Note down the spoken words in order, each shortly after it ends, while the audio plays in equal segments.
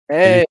Can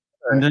you, Hey,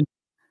 sir. Brenden?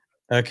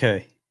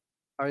 Okay.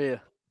 How are you?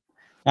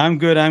 I'm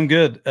good. I'm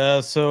good.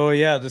 So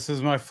yeah, this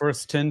is my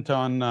first stint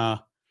on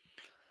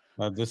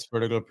this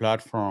particular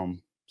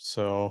platform.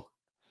 So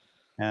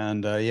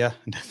and yeah,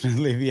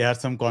 definitely we had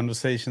some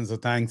conversations. So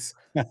thanks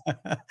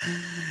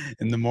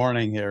in the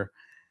morning here.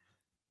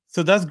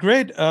 So that's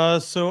great.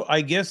 So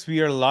I guess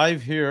we are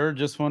live here.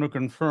 Just want to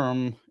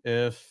confirm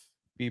if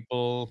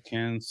people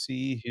can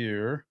see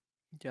here.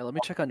 Yeah, let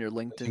me check on your I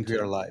LinkedIn think we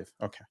are too. live.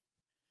 Okay.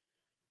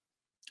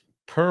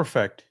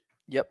 Perfect.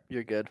 Yep,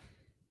 you're good.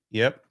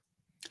 Yep.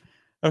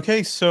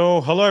 Okay,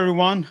 so hello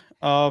everyone.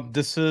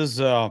 This is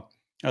a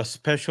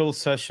special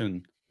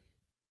session,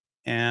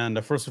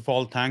 and first of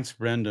all, thanks,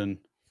 Brendan,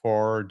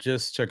 for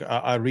just check.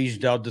 I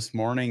reached out this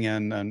morning,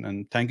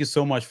 and thank you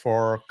so much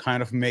for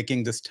kind of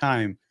making this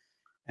time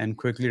and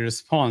quickly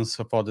response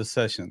for this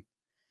session.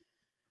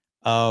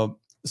 Uh,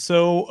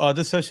 so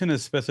this session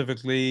is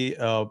specifically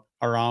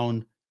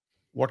around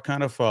what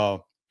kind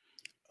of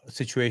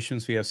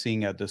situations we are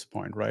seeing at this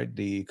point, right?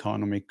 The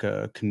economic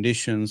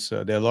conditions.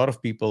 There are a lot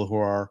of people who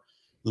are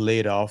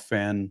laid off,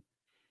 and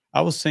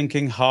I was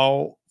thinking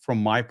how,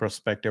 from my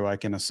perspective, I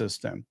can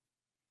assist them.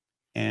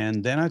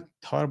 And then I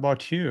thought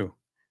about you.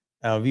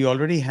 We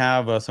already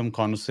have some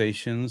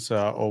conversations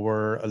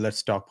over a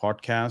Let's Talk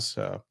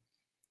podcast.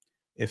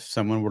 If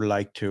someone would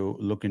like to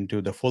look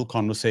into the full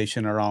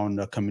conversation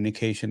around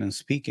communication and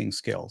speaking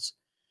skills.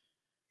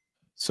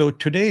 So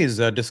today's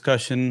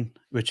discussion,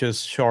 which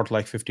is short,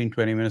 like 15,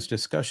 20 minutes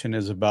discussion,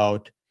 is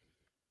about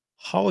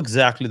how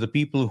exactly the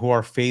people who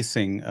are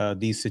facing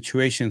these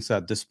situations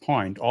at this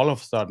point, all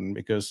of a sudden,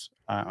 because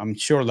I'm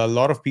sure that a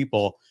lot of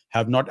people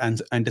have not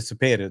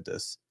anticipated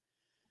this.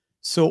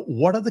 So,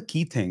 what are the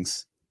key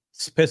things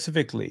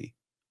specifically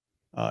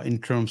in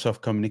terms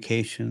of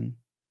communication,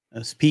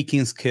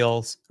 speaking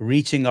skills,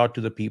 reaching out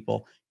to the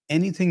people?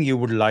 Anything you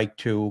would like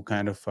to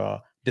kind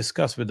of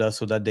discuss with us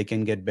so that they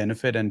can get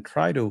benefit and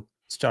try to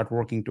start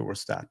working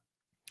towards that?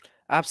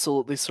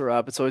 Absolutely,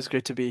 Sarab. It's always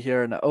great to be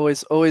here and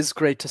always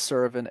great to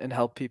serve and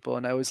help people.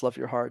 And I always love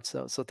your heart.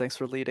 So thanks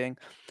for leading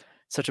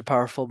such a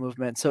powerful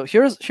movement. So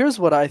here's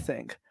what I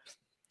think.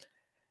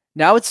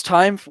 Now it's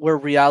time where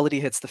reality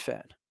hits the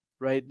fan.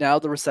 Right now,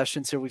 the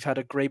recession's here. We've had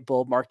a great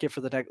bull market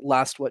for the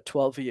last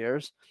 12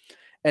 years,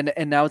 and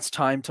now it's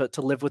time to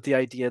live with the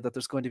idea that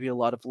there's going to be a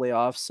lot of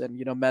layoffs. And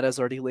Meta's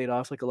already laid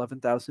off like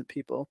 11,000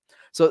 people.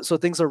 So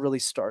things are really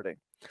starting.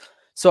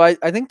 So I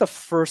think the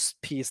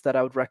first piece that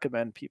I would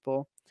recommend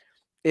people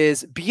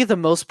is be the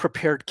most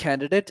prepared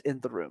candidate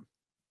in the room.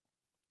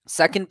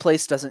 Second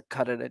place doesn't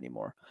cut it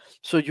anymore.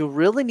 So you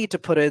really need to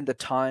put in the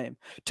time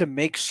to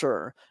make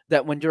sure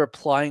that when you're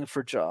applying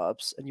for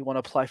jobs and you want to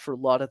apply for a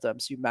lot of them,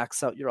 so you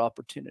max out your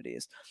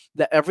opportunities,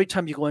 that every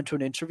time you go into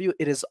an interview,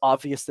 it is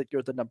obvious that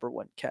you're the number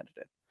one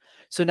candidate.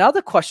 So now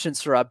the question,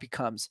 Sarab,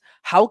 becomes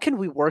how can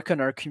we work on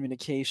our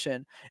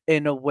communication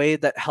in a way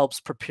that helps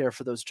prepare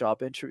for those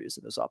job interviews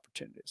and those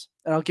opportunities?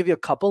 And I'll give you a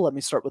couple. Let me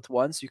start with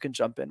one so you can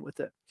jump in with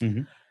it.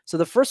 Hmm. So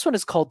the first one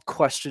is called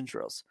question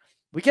drills.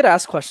 We get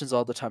asked questions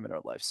all the time in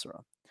our life,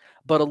 Sarab,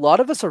 but a lot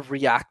of us are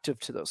reactive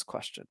to those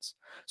questions.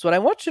 So what I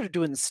want you to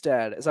do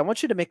instead is I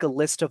want you to make a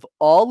list of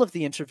all of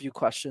the interview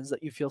questions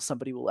that you feel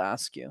somebody will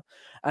ask you,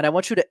 and I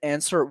want you to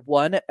answer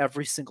one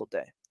every single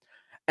day.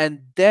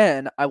 And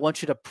then I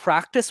want you to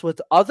practice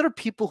with other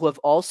people who have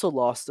also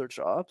lost their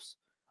jobs,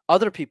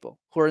 other people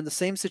who are in the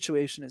same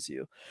situation as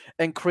you,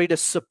 and create a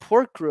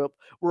support group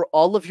where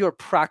all of you are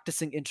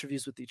practicing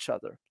interviews with each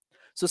other.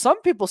 So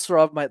some people,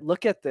 Saurav, might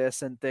look at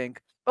this and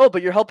think, oh,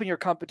 but you're helping your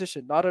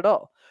competition. Not at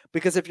all.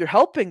 Because if you're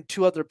helping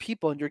two other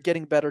people and you're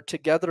getting better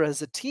together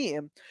as a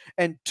team,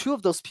 and two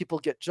of those people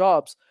get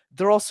jobs,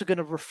 they're also going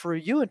to refer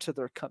you into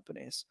their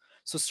companies.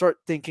 So start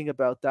thinking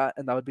about that.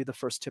 And that would be the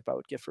first tip I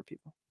would give for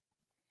people.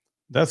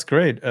 That's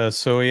great.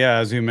 So yeah,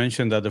 as you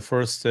mentioned, that the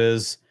first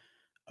is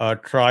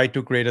try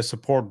to create a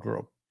support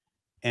group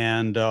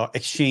and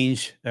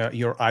exchange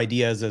your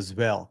ideas as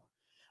well.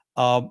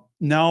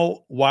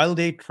 Now, while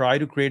they try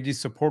to create these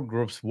support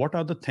groups, what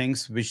are the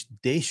things which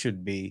they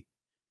should be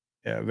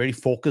very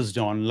focused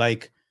on?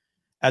 Like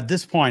at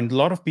this point, a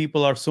lot of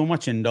people are so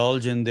much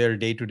indulged in their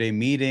day-to-day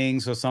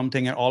meetings or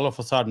something, and all of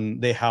a sudden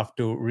they have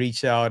to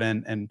reach out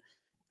and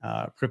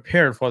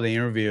prepare for the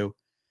interview.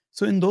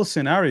 So in those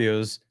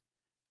scenarios,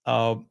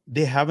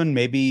 they haven't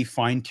maybe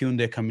fine-tuned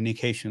their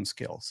communication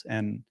skills.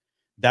 And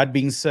that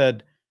being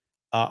said,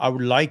 I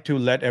would like to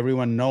let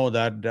everyone know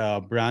that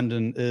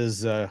Branden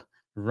is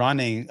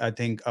running, I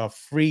think, a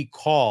free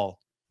call,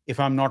 if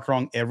I'm not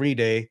wrong, every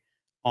day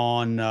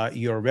on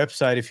your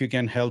website. If you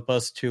can help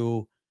us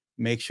to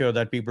make sure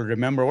that people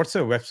remember, what's the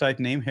website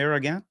name here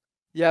again?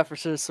 Yeah, for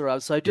sure,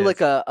 Saurabh. So I do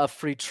like Yes. a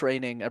free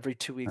training every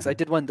 2 weeks. I Uh-huh.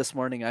 did one this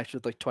morning,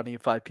 actually, like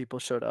 25 people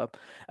showed up.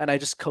 And I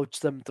just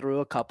coached them through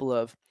a couple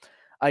of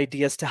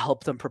ideas to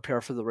help them prepare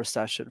for the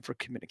recession for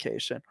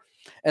communication.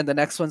 And the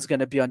next one's going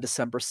to be on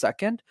December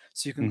 2nd.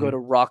 So you can go Hmm. to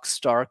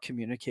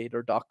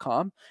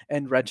rockstarcommunicator.com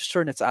and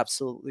register, and it's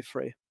absolutely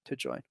free to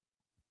join.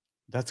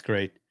 That's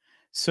great.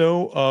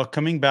 So,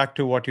 coming back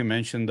to what you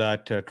mentioned,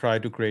 that try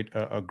to create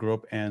a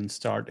group and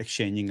start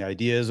exchanging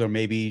ideas, or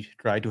maybe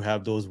try to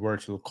have those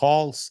virtual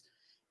calls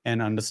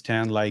and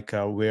understand like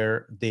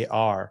where they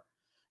are.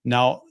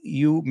 Now,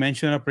 you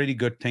mentioned a pretty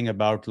good thing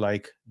about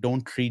like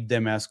don't treat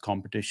them as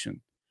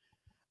competition.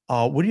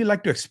 Would you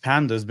like to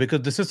expand this?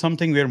 Because this is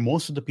something where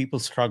most of the people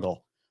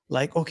struggle.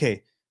 Like,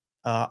 okay,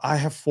 I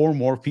have four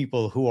more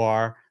people who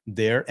are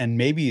there, and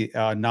maybe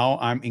now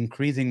I'm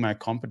increasing my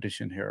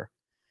competition here.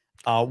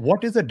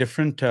 What is a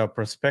different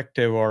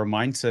perspective or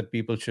mindset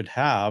people should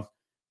have,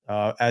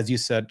 as you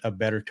said, a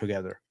better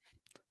together?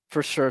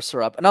 For sure,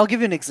 Saurabh. And I'll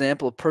give you an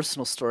example, a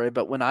personal story.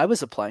 But when I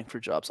was applying for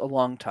jobs a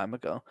long time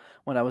ago,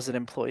 when I was an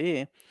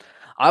employee,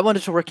 I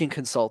wanted to work in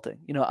consulting.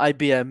 You know,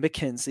 IBM,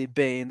 McKinsey,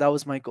 Bain. That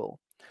was my goal.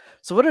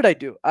 So what did I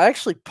do? I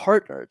actually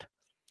partnered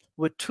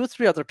with two or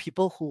three other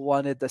people who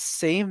wanted the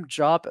same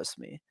job as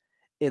me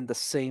in the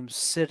same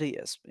city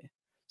as me.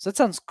 So that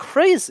sounds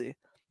crazy.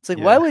 It's like,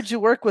 why Yeah. would you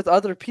work with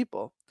other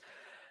people?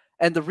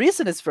 And the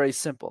reason is very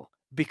simple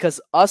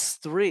because us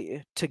three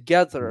Mhm.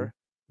 together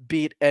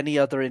beat any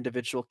other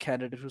individual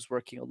candidate who's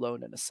working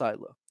alone in a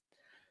silo.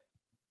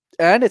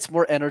 And it's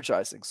more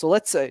energizing. So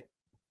let's say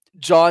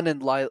John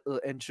and Lila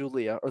and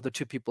Julia are the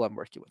two people I'm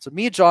working with. So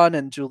me, John,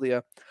 and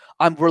Julia,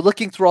 we're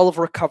looking through all of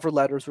our cover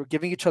letters. We're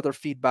giving each other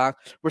feedback.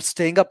 We're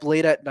staying up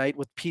late at night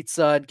with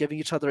pizza and giving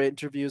each other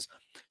interviews.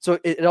 So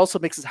it also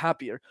makes us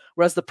happier.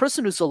 Whereas the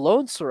person who's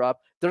alone, Surab,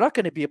 they're not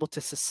going to be able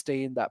to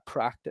sustain that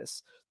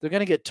practice. They're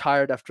going to get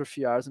tired after a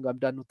few hours and go, I'm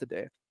done with the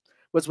day.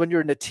 Whereas when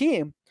you're in a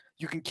team,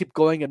 you can keep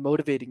going and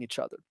motivating each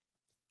other.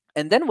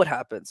 And then what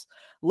happens?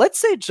 Let's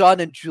say John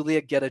and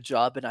Julia get a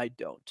job and I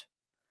don't.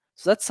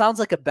 So that sounds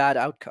like a bad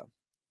outcome,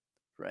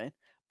 right?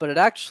 But it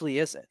actually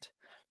isn't.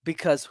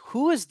 Because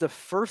who is the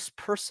first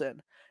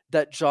person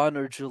that John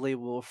or Julie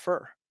will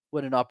refer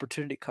when an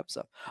opportunity comes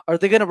up? Are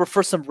they going to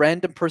refer some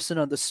random person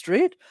on the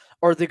street,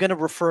 or are they going to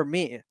refer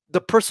me,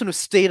 the person who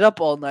stayed up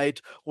all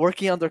night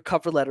working on their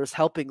cover letters,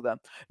 helping them?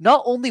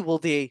 Not only will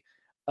they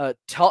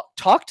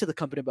talk to the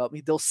company about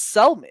me, they'll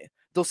sell me.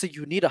 They'll say,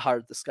 you need to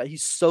hire this guy.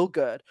 He's so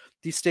good.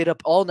 He stayed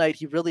up all night.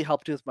 He really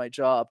helped you with my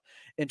job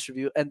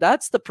interview. And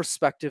that's the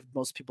perspective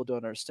most people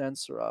don't understand,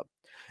 Surab,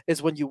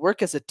 is when you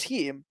work as a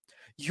team,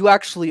 you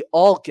actually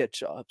all get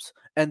jobs.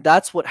 And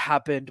that's what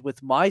happened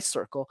with my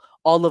circle.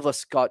 All of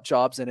us got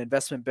jobs in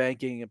investment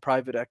banking and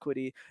private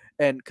equity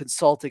and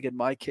consulting in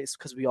my case,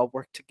 because we all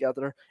worked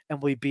together and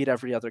we beat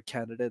every other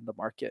candidate in the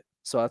market.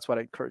 So that's what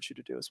I encourage you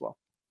to do as well.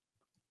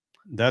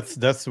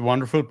 That's a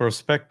wonderful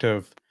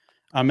perspective.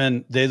 I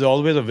mean, there's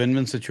always a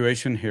win-win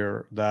situation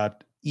here.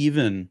 That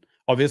even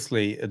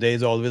obviously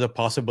there's always a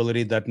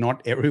possibility that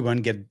not everyone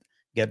get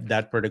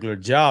that particular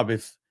job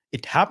if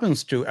it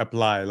happens to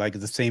apply like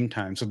at the same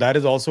time. So that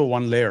is also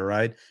one layer,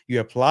 right?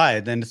 You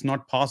apply, then it's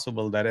not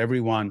possible that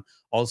everyone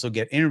also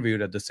get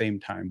interviewed at the same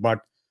time.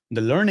 But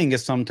the learning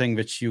is something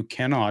which you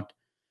cannot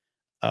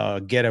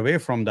get away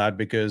from that,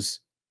 because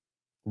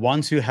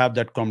once you have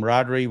that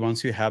camaraderie,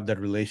 once you have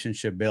that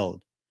relationship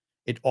built,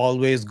 it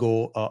always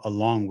go a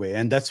long way.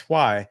 And that's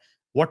why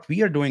what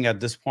we are doing at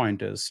this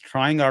point is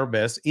trying our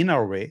best in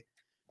our way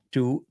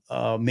to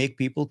make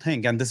people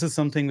think. And this is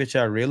something which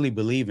I really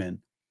believe in,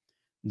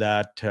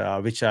 that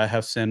which I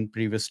have said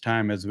previous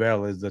time as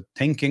well, is the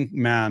thinking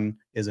man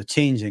is a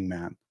changing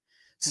man.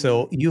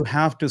 So Mm. you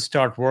have to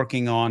start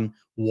working on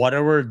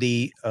whatever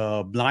the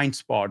blind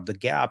spot, the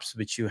gaps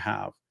which you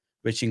have,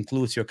 which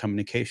includes your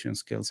communication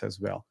skills as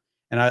well.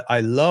 And I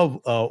love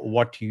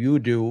what you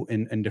do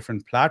in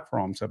different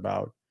platforms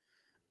about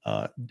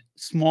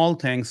small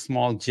things,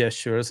 small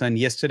gestures. And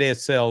yesterday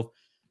itself,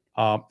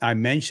 I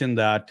mentioned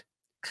that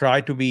try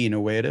to be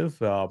innovative,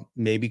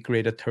 maybe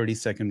create a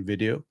 30-second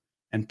video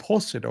and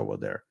post it over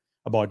there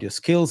about your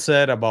skill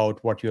set,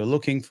 about what you're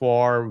looking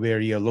for, where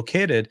you're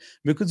located,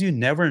 because you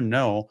never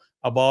know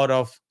about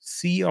a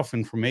sea of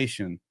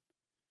information.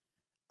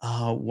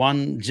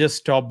 One just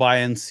stop by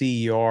and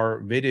see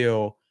your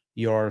video,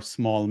 your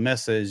small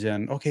message,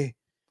 and okay,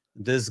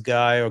 this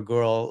guy or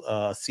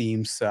girl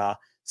seems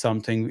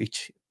something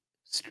which,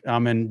 I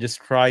mean,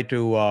 just try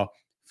to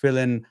fill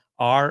in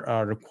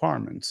our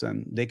requirements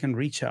and they can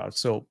reach out.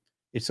 So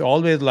it's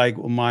always like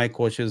my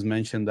coaches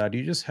mentioned, that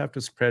you just have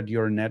to spread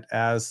your net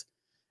as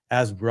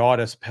broad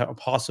as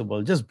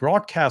possible. Just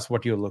broadcast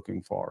what you're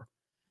looking for.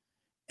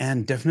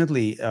 And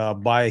definitely,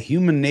 by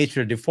human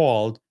nature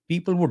default,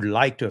 people would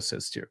like to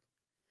assist you.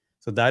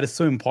 So that is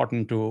so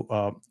important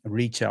to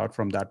reach out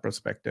from that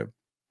perspective.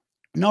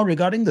 Now,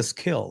 regarding the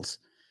skills,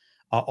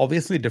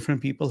 obviously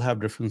different people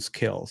have different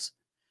skills.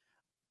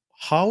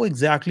 How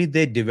exactly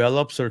they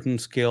develop certain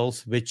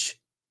skills which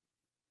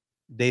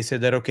they say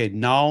that, okay,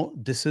 now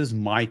this is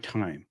my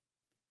time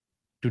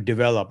to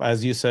develop?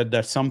 As you said,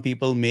 that some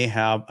people may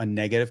have a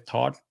negative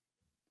thought,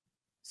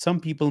 some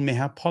people may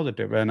have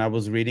positive. And I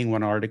was reading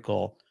one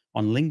article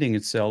on LinkedIn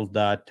itself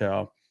that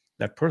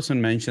that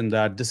person mentioned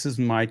that this is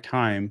my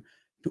time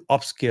to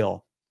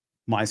upskill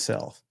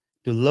myself,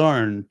 to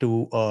learn,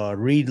 to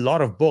read a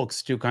lot of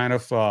books, to kind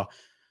of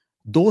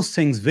those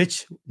things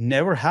which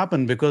never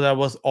happened because I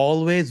was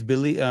always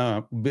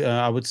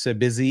I would say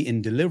busy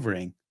in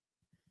delivering,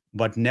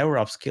 but never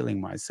upskilling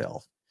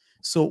myself.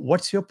 So,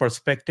 what's your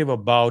perspective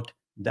about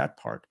that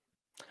part?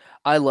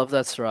 I love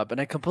that, Sarab, and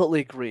I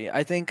completely agree.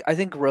 I think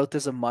growth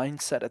is a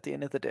mindset at the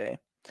end of the day.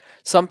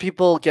 Some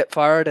people get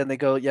fired and they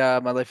go, "Yeah,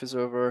 my life is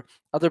over."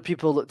 Other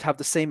people have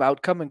the same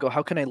outcome and go,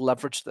 "How can I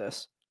leverage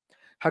this?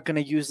 How can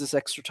I use this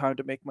extra time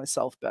to make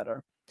myself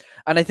better?"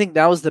 And I think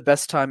now is the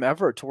best time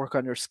ever to work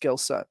on your skill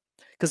set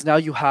because now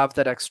you have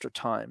that extra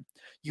time.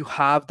 You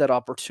have that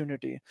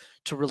opportunity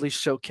to really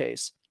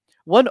showcase.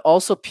 One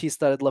also piece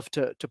that I'd love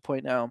to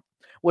point out,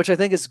 which I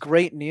think is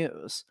great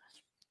news,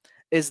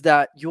 is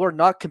that you are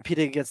not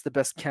competing against the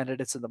best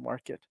candidates in the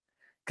market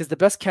because the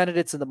best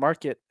candidates in the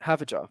market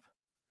have a job,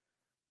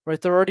 right?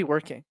 They're already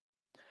working,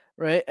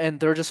 right? And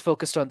they're just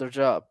focused on their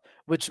job,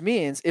 which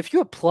means if you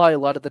apply a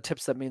lot of the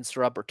tips that me and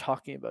Sarab are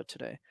talking about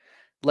today,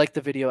 like the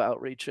video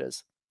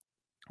outreaches,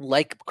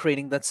 like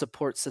creating that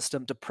support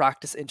system to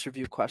practice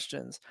interview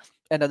questions.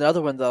 And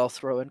another one that I'll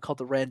throw in called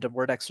the random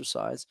word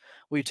exercise,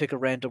 where you take a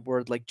random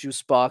word like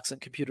juice box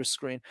and computer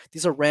screen.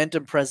 These are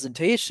random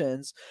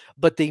presentations,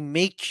 but they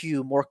make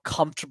you more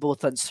comfortable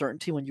with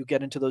uncertainty when you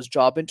get into those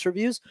job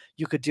interviews.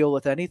 You could deal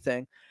with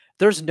anything.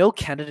 There's no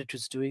candidate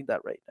who's doing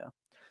that right now.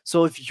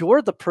 So if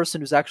you're the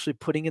person who's actually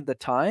putting in the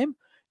time,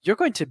 you're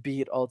going to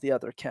beat all the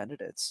other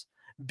candidates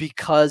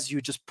because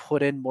you just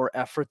put in more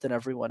effort than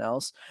everyone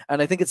else.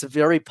 And I think it's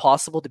very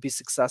possible to be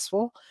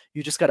successful.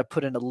 You just got to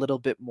put in a little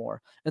bit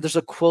more. And there's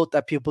a quote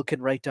that people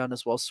can write down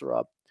as well,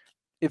 Sarab.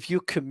 If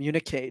you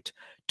communicate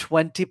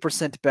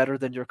 20% better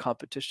than your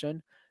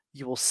competition,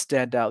 you will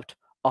stand out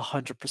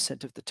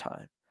 100% of the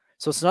time.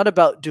 So it's not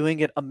about doing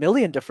it a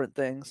million different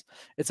things.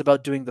 It's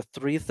about doing the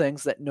three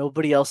things that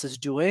nobody else is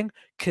doing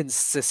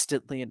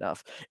consistently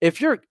enough. If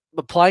you're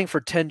applying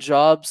for 10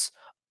 jobs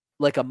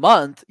like a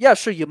month, yeah,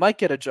 sure, you might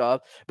get a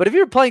job. But if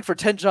you're applying for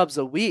 10 jobs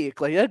a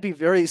week, like I'd be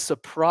very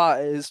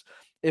surprised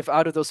if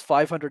out of those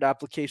 500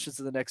 applications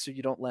in the next year,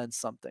 you don't land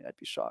something. I'd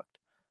be shocked.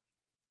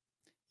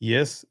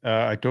 Yes,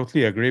 I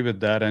totally agree with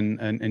that.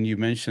 And you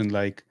mentioned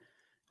like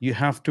you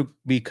have to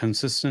be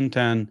consistent,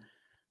 and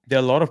there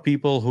are a lot of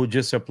people who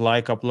just apply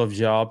a couple of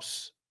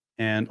jobs,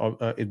 and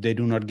if they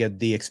do not get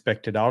the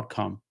expected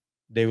outcome,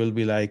 they will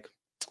be like,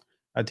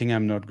 I think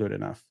I'm not good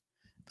enough.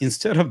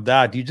 Instead of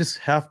that, you just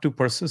have to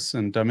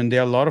persistent. I mean,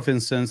 there are a lot of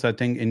instances, I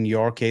think in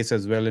your case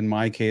as well, in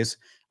my case,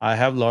 I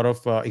have a lot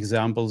of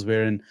examples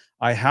wherein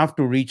I have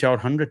to reach out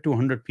 100 to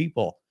 100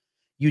 people.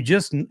 You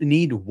just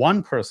need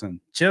one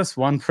person, just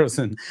one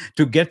person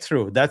to get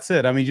through. That's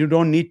it. I mean, you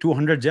don't need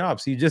 200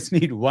 jobs. You just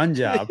need one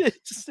job.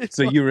 Just need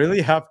So you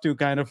really have to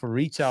kind of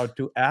reach out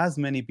to as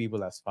many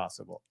people as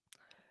possible.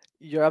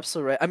 You're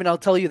absolutely right. I mean, I'll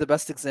tell you the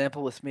best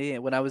example with me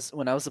when I was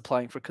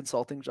applying for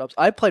consulting jobs.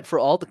 I applied for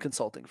all the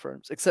consulting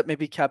firms except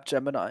maybe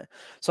Capgemini.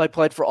 So I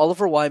applied for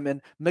Oliver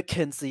Wyman,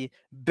 McKinsey,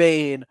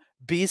 Bain,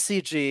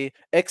 BCG,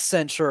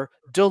 Accenture,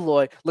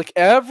 Deloitte, like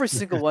every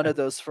single one of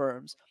those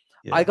firms.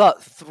 I Yeah.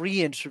 got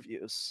 3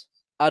 interviews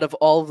out of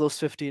all of those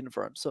 15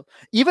 firms. So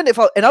even if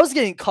I was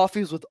getting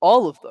coffees with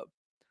all of them,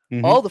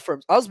 all Hmm. the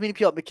firms. I was meeting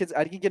people at McKinsey.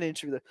 I didn't get an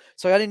interview there.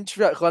 So I got an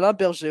interview at Roland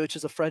Berger, which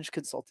is a French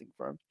consulting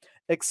firm,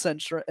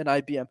 Accenture, and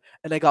IBM.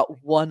 And I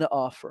got one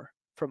offer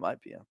from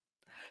IBM.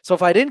 So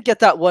if I didn't get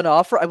that one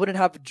offer, I wouldn't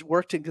have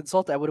worked in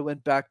consulting. I would have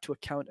went back to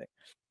accounting.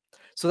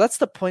 So that's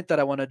the point that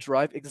I want to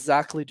drive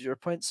exactly to your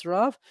point,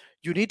 Sarav.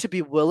 You need to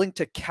be willing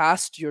to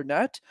cast your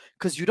net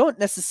because you don't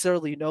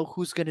necessarily know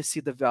who's going to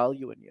see the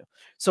value in you.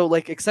 So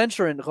like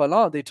Accenture and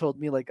Roland, they told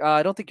me like,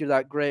 I don't think you're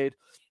that great.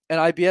 And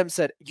IBM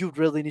said, you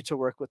really need to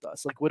work with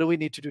us. Like, what do we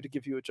need to do to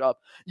give you a job?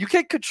 You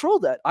can't control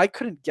that. I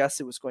couldn't guess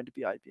it was going to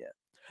be IBM.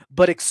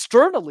 But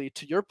externally,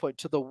 to your point,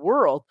 to the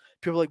world,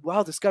 people are like,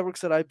 wow, this guy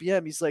works at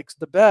IBM. He's like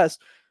the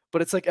best.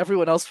 But it's like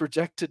everyone else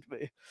rejected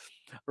me,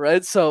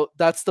 right? So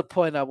that's the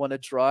point I want to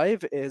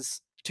drive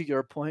is to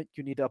your point,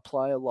 you need to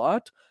apply a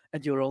lot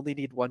and you only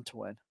need one to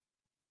win.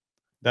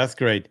 That's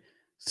great.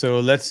 So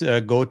let's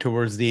go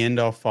towards the end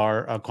of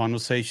our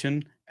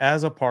conversation.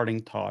 As a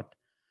parting thought,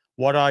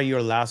 what are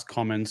your last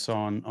comments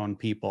on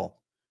people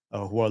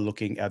who are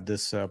looking at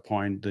this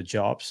point, the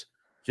jobs?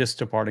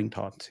 Just a parting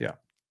thoughts. Yeah.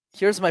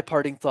 Here's my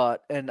parting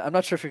thought, and I'm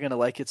not sure if you're going to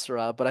like it,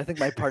 Sarah, but I think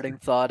my parting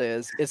thought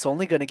is it's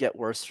only going to get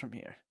worse from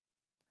here.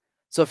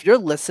 So if you're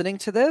listening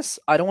to this,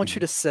 I don't want you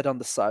Mhm. to sit on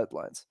the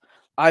sidelines.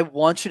 I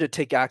want you to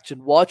take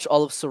action. Watch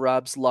all of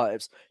Sarab's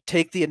lives.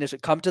 Take the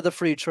initiative. Come to the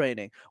free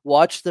training.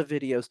 Watch the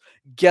videos.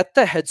 Get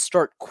the head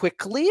start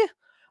quickly Mhm.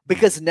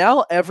 because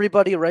now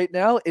everybody right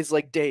now is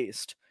like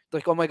dazed.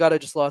 Like, oh my God, I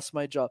just lost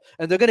my job.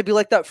 And they're going to be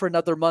like that for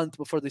another month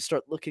before they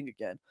start looking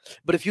again.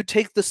 But if you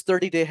take this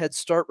 30-day head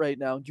start right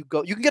now and you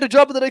can get a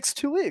job in the next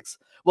 2 weeks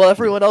while Yeah.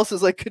 everyone else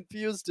is like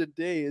confused and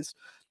dazed.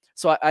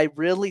 So I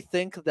really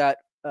think that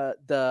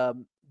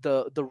the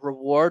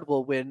reward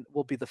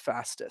will be the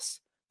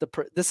fastest.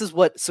 This is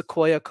what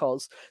Sequoia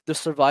calls the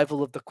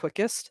survival of the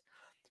quickest.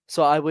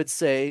 So I would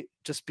say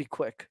just be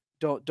quick.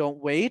 Don't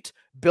wait.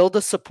 Build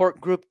a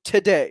support group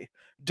today.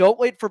 Don't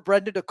wait for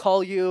Brenden to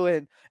call you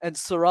and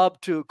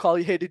Sarab to call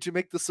you. Hey, did you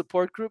make the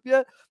support group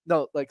yet?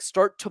 No, like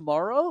start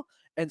tomorrow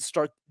and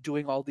start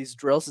doing all these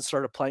drills and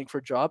start applying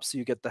for jobs so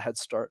you get the head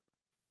start.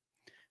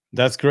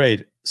 That's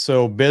great.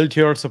 So build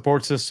your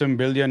support system,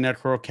 build your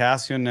network,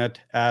 cast your net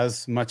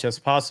as much as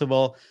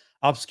possible,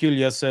 upskill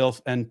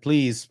yourself, and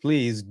please,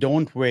 please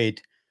don't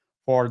wait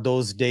for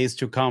those days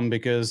to come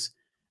because,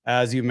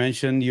 as you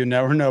mentioned, you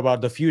never know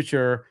about the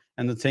future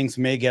and the things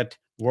may get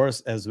worse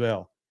as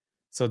well.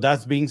 So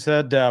that's being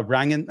said,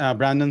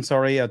 Branden,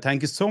 sorry,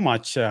 thank you so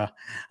much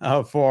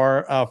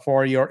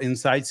for your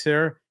insights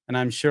here, and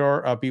I'm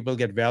sure people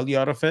get value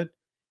out of it.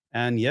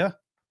 And yeah,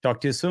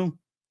 talk to you soon.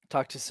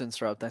 Talk to you soon,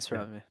 Sarab. Thanks for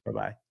Yeah, having me. bye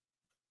bye.